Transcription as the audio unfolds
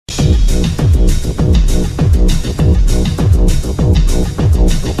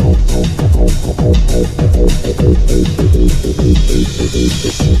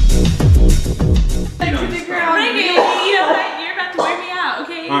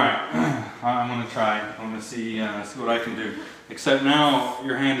I'm gonna try. I'm gonna see what I can do. Except now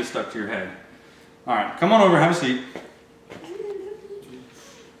your hand is stuck to your head. All right, come on over, have a seat.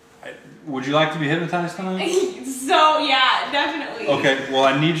 Would you like to be hypnotized tonight? So yeah, definitely. Okay, well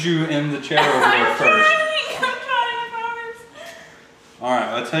I need you in the chair over there first. I'm trying, I promise. All right,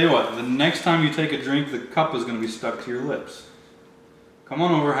 I'll tell you what. The next time you take a drink, the cup is gonna be stuck to your lips. Come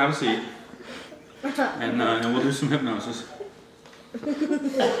on over, have a seat, and we'll do some hypnosis.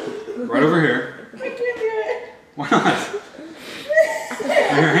 Right over here. I can't do it. Why not?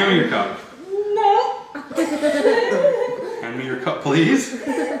 Here, hand me your cup. No. Hand me your cup, please.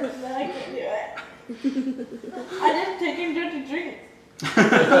 No, I can't do it. I just taking just a drink.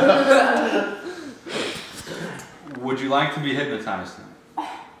 Would you like to be hypnotized? Yes.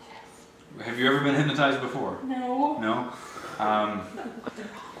 Have you ever been hypnotized before? No. No?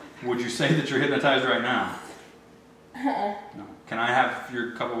 Would you say that you're hypnotized right now? No. Can I have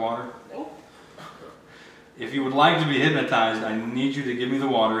your cup of water? No. If you would like to be hypnotized, I need you to give me the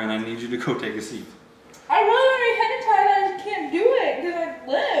water and I need you to go take a seat. I really want to be hypnotized, I just can't do it because I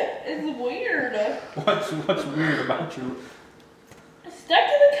slip. It's weird. What's weird about you? It's stuck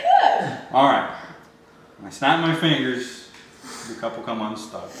to the cup. Alright. When I snap my fingers, your cup will come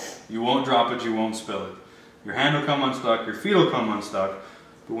unstuck. You won't drop it, you won't spill it. Your hand will come unstuck, your feet will come unstuck,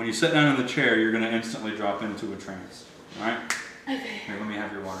 but when you sit down in the chair, you're going to instantly drop into a trance. Alright? Okay. Here, let me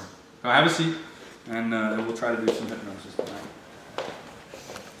have your water. Go have a seat, and we'll try to do some hypnosis tonight.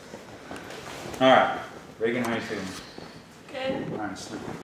 Alright. Reagan, how are you feeling? Good. Alright, sleep.